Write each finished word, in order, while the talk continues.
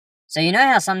So you know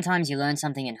how sometimes you learn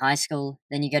something in high school,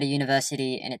 then you go to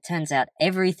university, and it turns out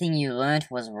everything you learnt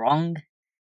was wrong?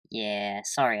 Yeah,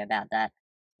 sorry about that.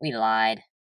 We lied.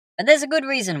 But there's a good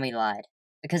reason we lied.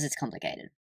 Because it's complicated.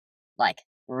 Like,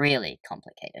 really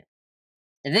complicated.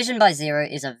 Division by zero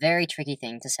is a very tricky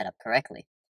thing to set up correctly.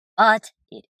 But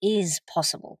it is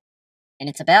possible. And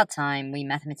it's about time we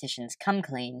mathematicians come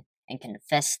clean and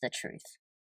confess the truth.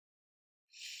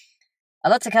 A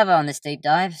lot to cover on this deep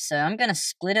dive, so I'm going to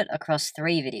split it across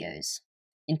 3 videos.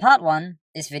 In part 1,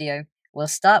 this video, we'll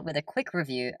start with a quick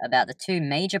review about the 2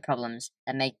 major problems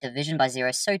that make division by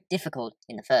zero so difficult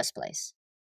in the first place.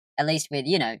 At least with,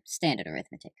 standard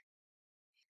arithmetic.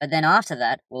 But then after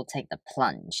that, we'll take the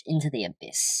plunge into the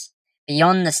abyss,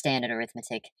 beyond the standard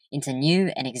arithmetic, into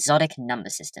new and exotic number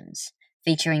systems,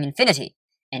 featuring infinity,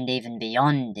 and even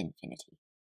beyond infinity.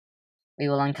 We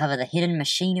will uncover the hidden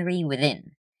machinery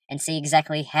within, and see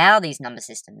exactly how these number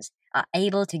systems are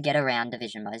able to get around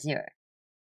division by zero.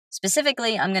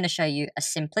 Specifically, I'm going to show you a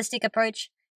simplistic approach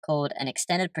called an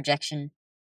extended projection,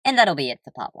 and that'll be it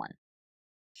for part 1.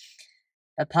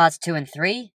 But parts 2 and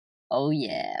 3, oh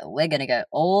yeah, we're going to go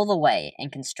all the way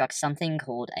and construct something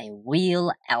called a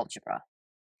wheel algebra.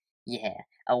 Yeah,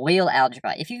 a wheel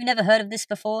algebra. If you've never heard of this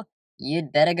before,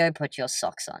 you'd better go put your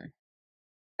socks on.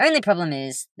 Only problem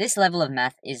is, this level of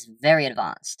math is very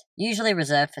advanced, usually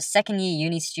reserved for second-year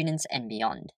uni students and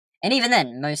beyond, and even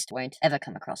then, most won't ever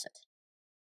come across it.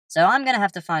 So I'm going to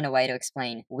have to find a way to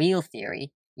explain wheel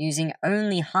theory using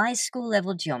only high school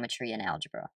level geometry and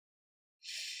algebra.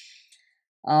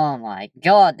 Oh my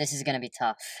god, this is going to be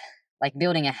tough. Like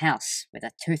building a house with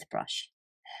a toothbrush.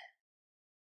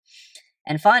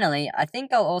 And finally, I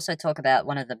think I'll also talk about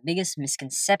one of the biggest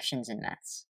misconceptions in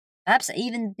maths. Perhaps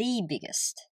even the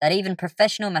biggest, that even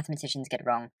professional mathematicians get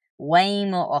wrong way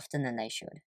more often than they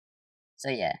should. So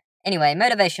yeah, anyway,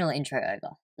 motivational intro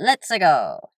over. Let's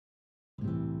go!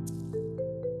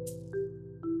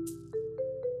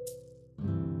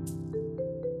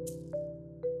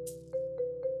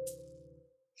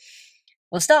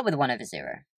 We'll start with 1 over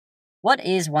 0. What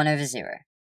is 1 over 0?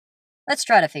 Let's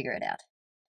try to figure it out.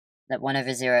 Let 1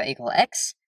 over 0 equal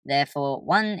x, therefore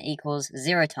 1 equals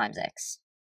 0 times x.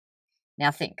 Now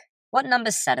think, what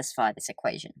numbers satisfy this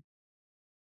equation?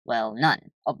 Well,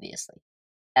 none, obviously.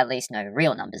 At least no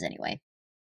real numbers anyway.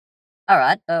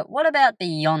 Alright, but what about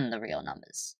beyond the real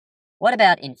numbers? What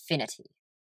about infinity?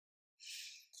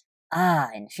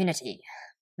 Infinity.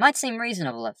 Might seem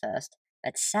reasonable at first,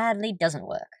 but sadly doesn't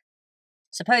work.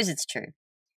 Suppose it's true.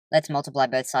 Let's multiply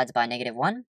both sides by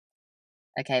 -1.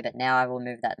 Okay, but now I will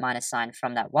move that minus sign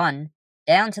from that 1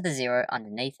 down to the 0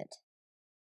 underneath it.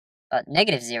 But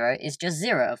 -0 is just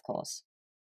 0, of course.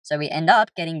 So we end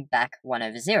up getting back 1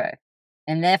 over 0.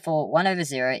 And therefore 1 over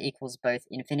 0 equals both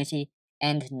infinity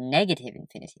and negative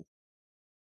infinity.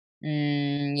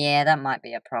 Yeah, that might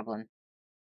be a problem.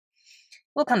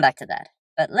 We'll come back to that,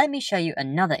 but let me show you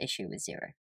another issue with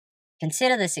 0.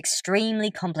 Consider this extremely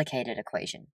complicated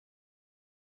equation.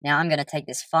 Now I'm going to take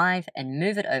this 5 and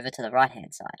move it over to the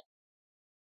right-hand side.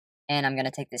 And I'm going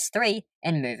to take this 3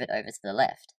 and move it over to the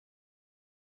left.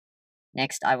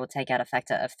 Next, I will take out a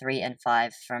factor of 3 and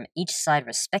 5 from each side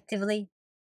respectively.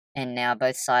 And now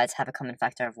both sides have a common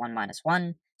factor of 1 minus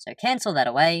 1, so cancel that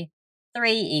away.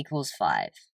 3 equals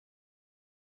 5.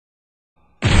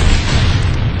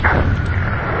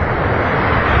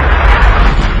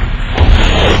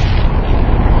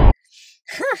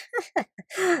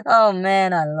 Oh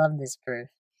man, I love this proof.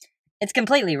 It's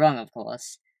completely wrong, of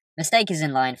course. Mistake is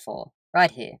in line 4,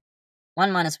 right here.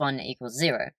 1 minus 1 equals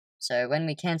 0. So when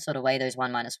we cancelled away those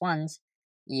 1 minus 1s,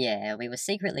 yeah, we were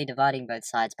secretly dividing both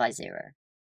sides by 0.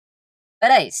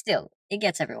 But hey, still, it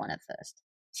gets everyone at first.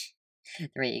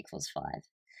 3 equals 5.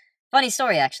 Funny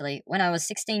story, actually. When I was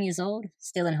 16 years old,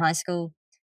 still in high school,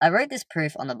 I wrote this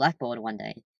proof on the blackboard one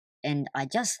day, and I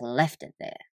just left it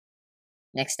there.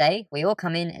 Next day, we all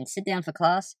come in and sit down for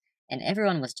class, and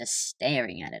everyone was just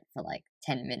staring at it for like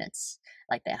 10 minutes,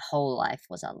 like their whole life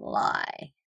was a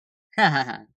lie.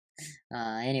 Hahaha.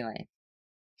 Anyway.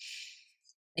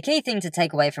 The key thing to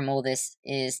take away from all this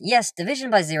is, yes, division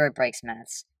by zero breaks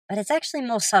maths, but it's actually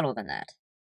more subtle than that.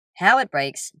 How it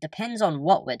breaks depends on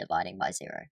what we're dividing by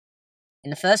 0. In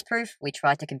the first proof, we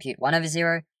tried to compute 1 over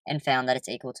 0 and found that it's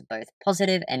equal to both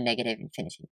positive and negative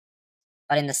infinity.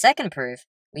 But in the second proof,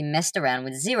 we messed around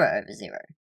with 0 over 0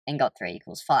 and got 3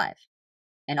 equals 5.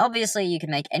 And obviously you can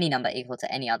make any number equal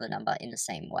to any other number in the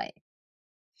same way.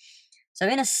 So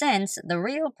in a sense, the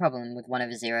real problem with 1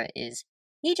 over 0 is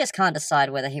he just can't decide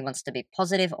whether he wants to be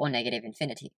positive or negative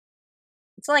infinity.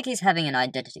 It's like he's having an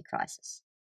identity crisis.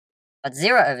 But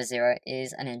 0 over 0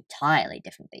 is an entirely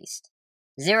different beast.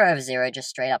 0 over 0 just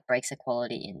straight up breaks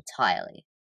equality entirely.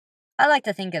 I like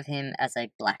to think of him as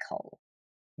a black hole.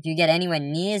 If you get anywhere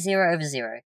near 0 over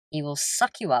 0, he will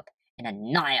suck you up and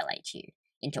annihilate you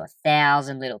into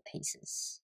 1,000 little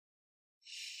pieces.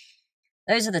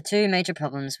 Those are the two major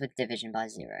problems with division by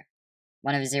 0.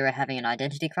 1 over 0 having an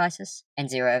identity crisis, and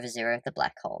 0 over 0 the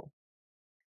black hole.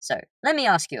 So, let me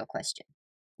ask you a question.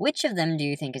 Which of them do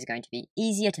you think is going to be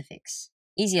easier to fix,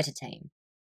 easier to tame?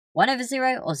 1 over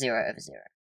 0 or 0 over 0?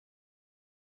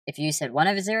 If you said 1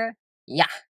 over 0, yeah,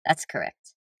 that's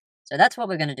correct. So that's what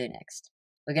we're going to do next.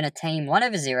 We're going to tame 1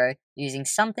 over 0 using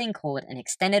something called an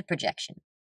extended projection.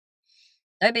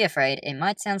 Don't be afraid, it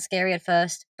might sound scary at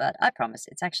first, but I promise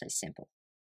it's actually simple.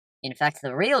 In fact,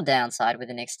 the real downside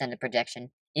with an extended projection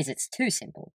is it's too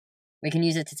simple. We can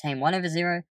use it to tame 1 over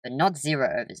 0, but not 0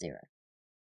 over 0.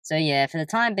 So yeah, for the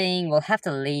time being, we'll have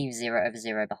to leave 0 over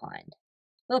 0 behind.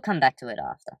 We'll come back to it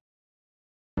after.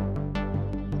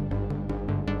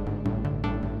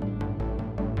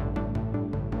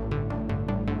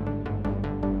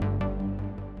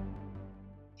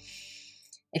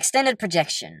 Extended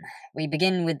projection. We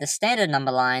begin with the standard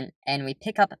number line, and we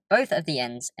pick up both of the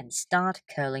ends and start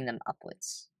curling them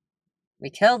upwards. We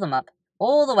curl them up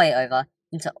all the way over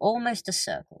into almost a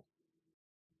circle.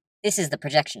 This is the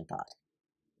projection part.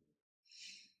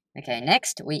 Okay,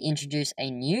 next we introduce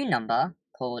a new number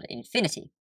called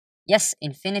infinity. Yes,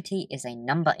 infinity is a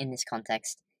number in this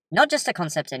context, not just a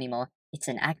concept anymore, it's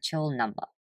an actual number.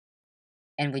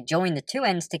 And we join the two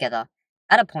ends together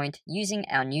at a point using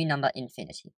our new number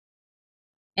infinity.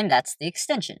 And that's the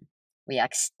extension. We are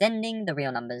extending the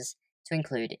real numbers to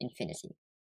include infinity.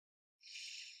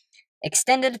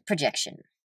 Extended projection.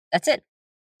 That's it.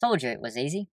 Told you it was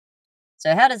easy.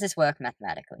 So how does this work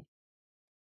mathematically?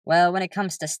 Well, when it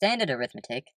comes to standard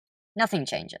arithmetic, nothing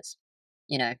changes.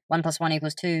 1 plus 1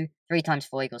 equals 2, 3 times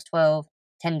 4 equals 12,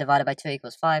 10 divided by 2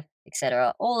 equals 5,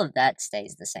 etc. All of that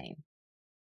stays the same.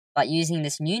 But using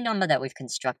this new number that we've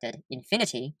constructed,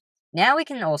 infinity, now we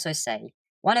can also say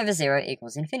 1 over 0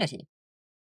 equals infinity.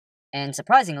 And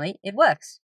surprisingly, it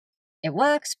works. It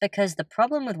works because the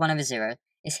problem with 1 over 0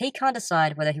 is he can't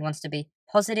decide whether he wants to be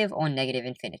positive or negative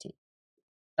infinity.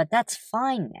 But that's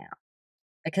fine now,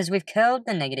 because we've curled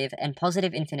the negative and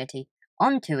positive infinity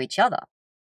onto each other.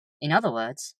 In other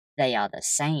words, they are the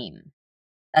same.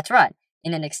 That's right,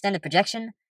 in an extended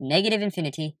projection, negative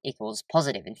infinity equals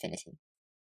positive infinity.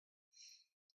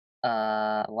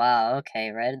 Wow, okay,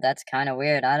 Red, that's kinda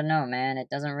weird. I don't know, man, it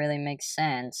doesn't really make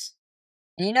sense.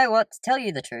 And you know what, to tell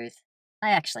you the truth, I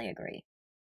actually agree.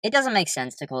 It doesn't make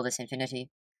sense to call this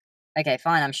infinity. Okay,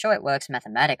 fine, I'm sure it works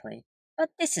mathematically, but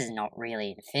this is not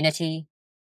really infinity.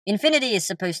 Infinity is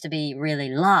supposed to be really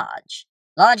large,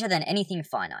 larger than anything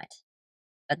finite.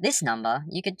 But this number,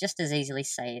 you could just as easily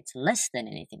say it's less than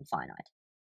anything finite.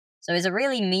 So is it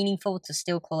really meaningful to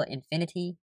still call it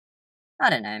infinity? I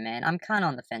don't know, man, I'm kinda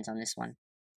on the fence on this one.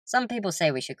 Some people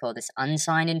say we should call this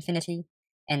unsigned infinity,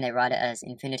 and they write it as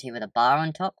infinity with a bar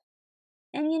on top.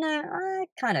 And I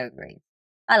kinda agree.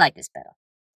 I like this better.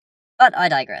 But I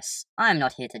digress. I am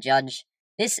not here to judge.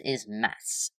 This is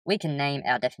maths. We can name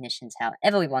our definitions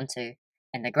however we want to,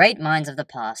 and the great minds of the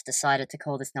past decided to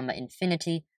call this number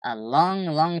infinity a long,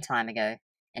 long time ago,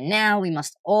 and now we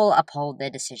must all uphold their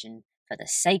decision for the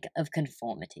sake of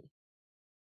conformity.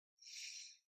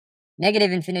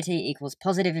 Negative infinity equals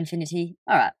positive infinity.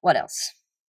 Alright, what else?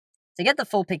 To get the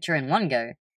full picture in one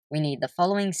go, we need the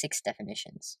following 6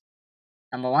 definitions.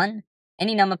 Number 1,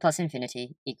 any number plus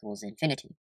infinity equals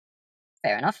infinity.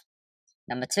 Fair enough.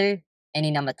 Number 2,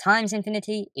 any number times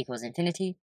infinity equals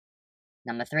infinity.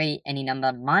 Number 3, any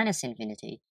number minus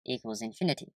infinity equals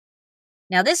infinity.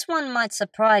 Now this one might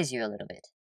surprise you a little bit.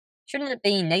 Shouldn't it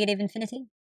be negative infinity?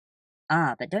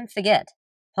 But don't forget,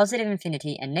 positive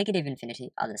infinity and negative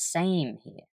infinity are the same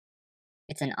here.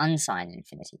 It's an unsigned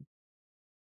infinity.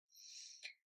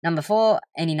 Number 4,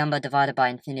 any number divided by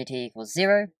infinity equals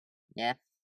 0. Yeah.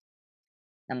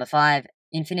 Number 5,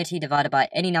 infinity divided by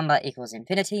any number equals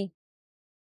infinity.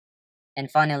 And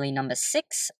finally, number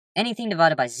 6, anything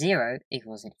divided by 0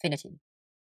 equals infinity.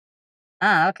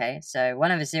 Okay, so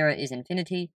 1 over 0 is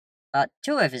infinity, but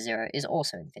 2 over 0 is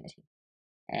also infinity.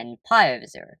 And pi over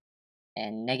 0.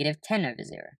 And negative 10 over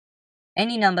 0.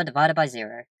 Any number divided by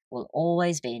 0 will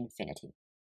always be infinity.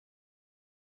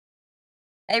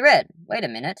 Hey Red, wait a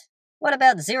minute. What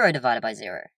about 0 divided by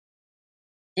 0?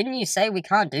 Didn't you say we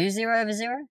can't do 0 over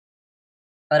 0?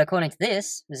 But according to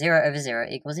this, 0 over 0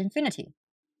 equals infinity.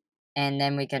 And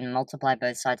then we can multiply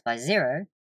both sides by 0.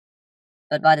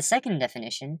 But by the second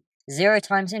definition, 0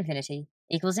 times infinity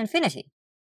equals infinity.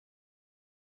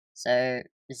 So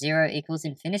 0 equals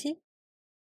infinity?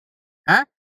 Huh?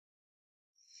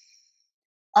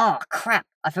 Oh, crap,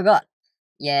 I forgot.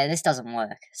 Yeah, this doesn't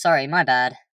work. Sorry, my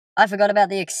bad. I forgot about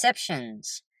the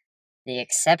exceptions. The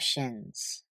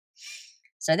exceptions.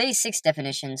 So these 6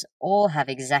 definitions all have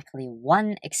exactly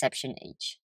one exception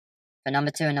each. For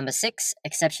number 2 and number 6,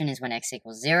 exception is when x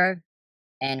equals 0,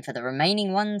 and for the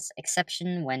remaining ones,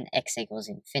 exception when x equals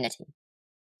infinity.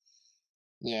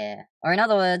 Yeah, or in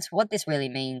other words, what this really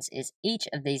means is each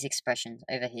of these expressions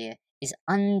over here is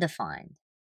undefined.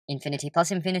 Infinity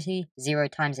plus infinity, 0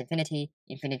 times infinity,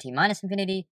 infinity minus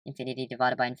infinity, infinity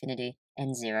divided by infinity,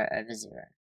 and 0 over 0.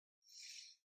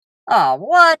 Oh,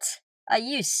 what? Are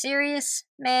you serious?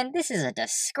 Man, this is a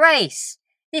disgrace!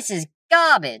 This is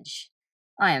garbage!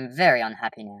 I am very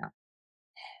unhappy now.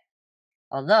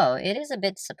 Although, it is a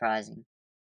bit surprising.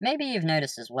 Maybe you've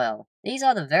noticed as well, these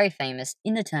are the very famous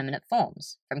indeterminate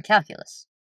forms from calculus.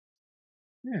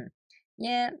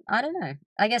 Yeah, I don't know.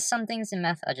 I guess some things in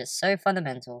math are just so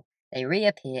fundamental, they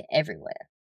reappear everywhere.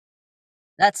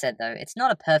 That said though, it's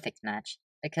not a perfect match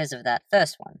because of that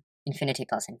first one, infinity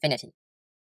plus infinity.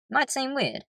 Might seem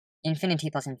weird. Infinity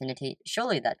plus infinity,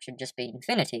 surely that should just be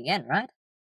infinity again, right?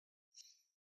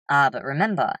 But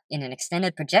remember, in an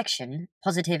extended projection,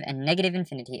 positive and negative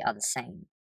infinity are the same.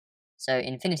 So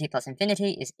infinity plus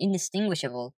infinity is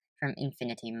indistinguishable from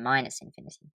infinity minus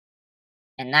infinity.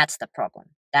 And that's the problem.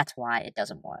 That's why it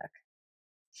doesn't work.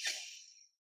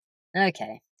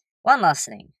 Okay, one last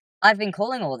thing. I've been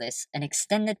calling all this an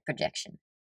extended projection.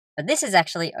 But this is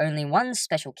actually only one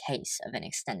special case of an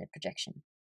extended projection.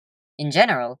 In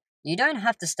general, you don't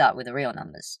have to start with the real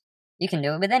numbers. You can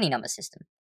do it with any number system.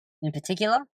 In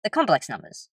particular, the complex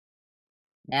numbers.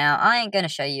 Now, I ain't going to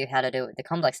show you how to do it with the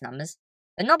complex numbers,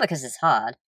 but not because it's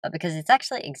hard, but because it's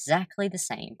actually exactly the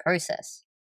same process.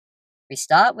 We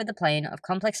start with the plane of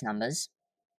complex numbers,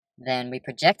 then we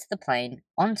project the plane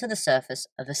onto the surface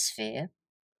of a sphere,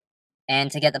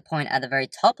 and to get the point at the very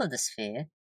top of the sphere,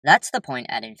 that's the point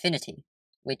at infinity,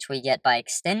 which we get by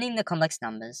extending the complex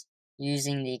numbers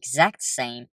using the exact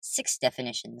same 6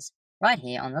 definitions right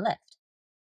here on the left.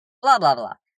 Blah blah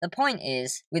blah. The point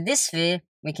is, with this sphere,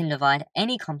 we can divide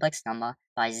any complex number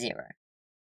by 0.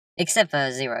 Except for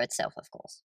 0 itself, of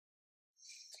course.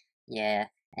 Yeah,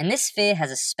 and this sphere has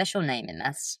a special name in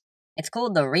maths. It's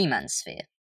called the Riemann sphere,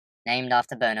 named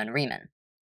after Bernard Riemann.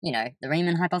 You know, the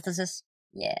Riemann hypothesis?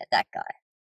 Yeah, that guy.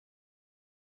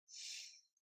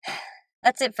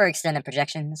 That's it for extended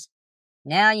projections.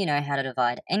 Now you know how to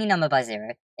divide any number by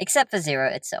 0, except for 0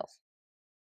 itself.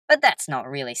 But that's not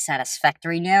really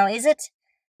satisfactory now, is it?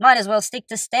 Might as well stick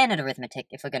to standard arithmetic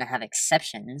if we're going to have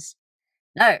exceptions.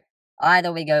 No,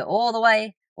 either we go all the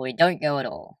way, or we don't go at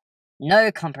all.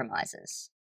 No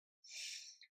compromises.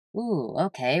 Ooh,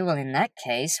 okay, well in that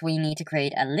case, we need to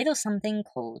create a little something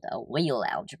called a wheel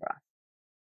algebra.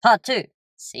 Part 2.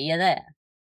 See you there.